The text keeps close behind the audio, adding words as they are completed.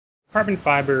Carbon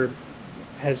fiber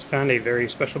has found a very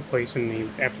special place in the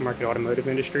aftermarket automotive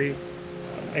industry.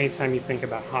 Anytime you think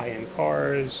about high-end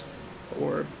cars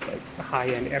or like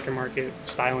high-end aftermarket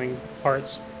styling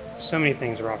parts, so many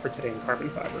things are offered today in carbon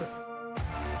fiber.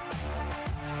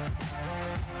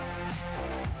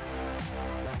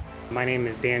 My name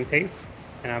is Dan Tafe,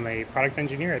 and I'm a product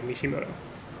engineer at Mishimoto.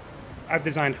 I've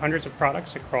designed hundreds of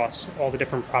products across all the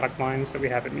different product lines that we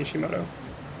have at Mishimoto.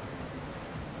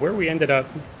 Where we ended up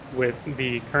with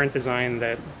the current design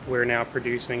that we're now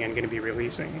producing and going to be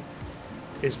releasing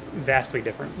is vastly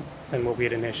different than what we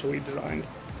had initially designed.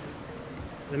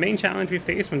 The main challenge we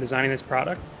faced when designing this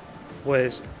product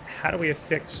was how do we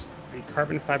affix the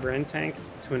carbon fiber end tank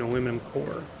to an aluminum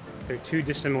core? They're two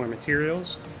dissimilar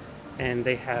materials and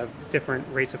they have different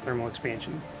rates of thermal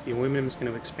expansion. The aluminum is going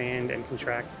to expand and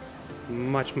contract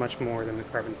much more than the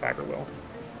carbon fiber will.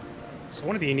 So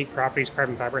one of the unique properties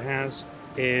carbon fiber has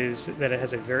is that it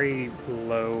has a very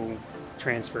low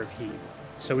transfer of heat.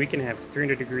 So we can have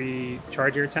 300-degree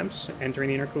charge air temps entering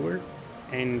the intercooler,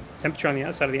 and temperature on the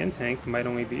outside of the end tank might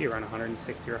only be around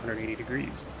 160 or 180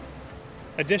 degrees.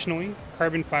 Additionally,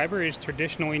 carbon fiber is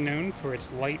traditionally known for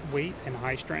its lightweight and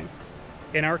high strength.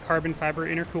 In our carbon fiber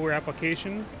intercooler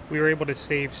application, we were able to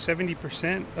save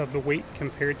 70% of the weight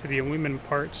compared to the aluminum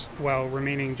parts while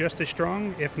remaining just as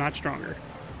strong, if not stronger.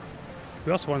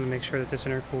 We also wanted to make sure that this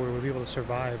intercooler would be able to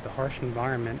survive the harsh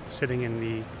environment sitting in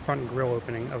the front grille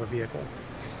opening of a vehicle.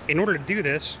 In order to do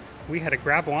this, we had a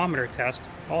gravelometer test,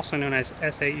 also known as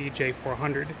SAE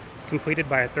J400, completed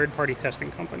by a third-party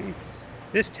testing company.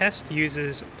 This test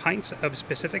uses pints of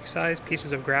specific sized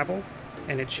pieces of gravel,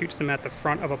 and it shoots them at the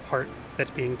front of a part that's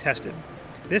being tested.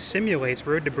 This simulates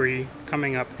road debris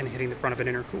coming up and hitting the front of an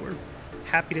intercooler.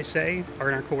 Happy to say,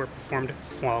 our intercooler performed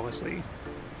flawlessly.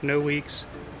 No leaks,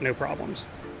 no problems.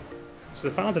 So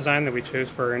the final design that we chose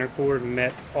for our intercooler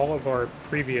met all of our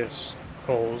previous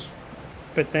goals,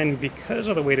 but then because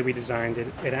of the way that we designed it,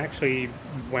 it actually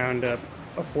wound up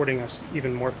affording us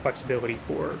even more flexibility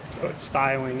for both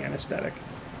styling and aesthetic.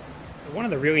 One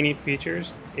of the really neat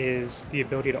features is the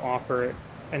ability to offer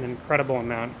an incredible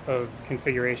amount of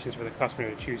configurations for the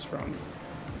customer to choose from.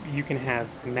 You can have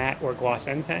matte or gloss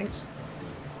end tanks.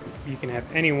 You can have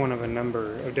any one of a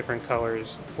number of different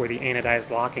colors for the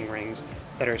anodized locking rings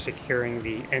that are securing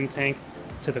the end tank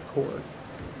to the core.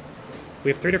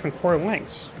 We have three different core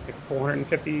lengths: a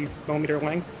 450 millimeter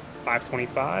length,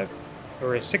 525,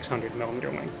 or a 600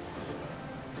 millimeter length.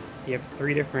 You have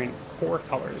three different core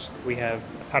colors. We have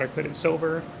powder coated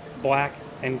silver, black,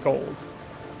 and gold.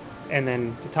 And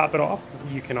then to top it off,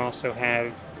 you can also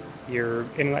have your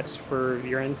inlets for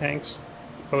your end tanks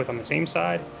both on the same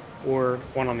side or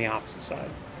one on the opposite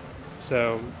side.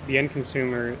 So the end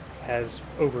consumer has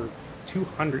over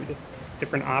 200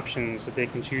 different options that they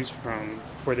can choose from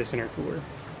for this intercooler.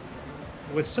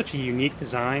 With such a unique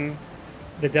design,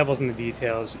 the devil's in the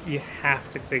details. You have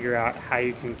to figure out how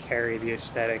you can carry the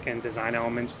aesthetic and design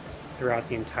elements throughout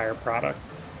the entire product,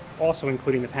 also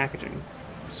including the packaging.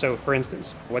 So for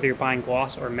instance, whether you're buying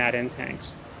gloss or matte end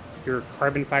tanks, your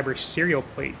carbon fiber serial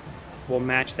plate will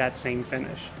match that same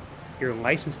finish. Your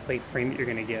license plate frame that you're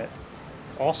going to get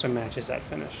also matches that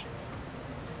finish.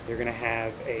 You're going to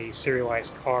have a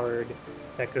serialized card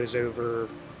that goes over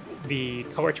the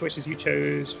color choices you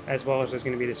chose, as well as there's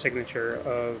going to be the signature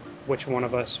of which one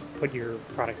of us put your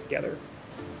product together.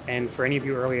 And for any of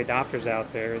you early adopters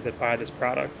out there that buy this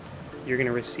product, you're going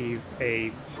to receive a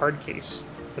hard case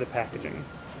for the packaging.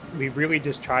 We really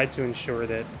just tried to ensure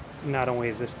that not only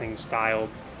is this thing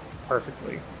styled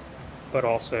perfectly, but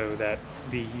also that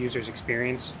the user's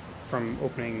experience from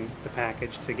opening the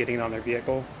package to getting it on their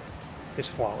vehicle is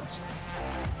flawless.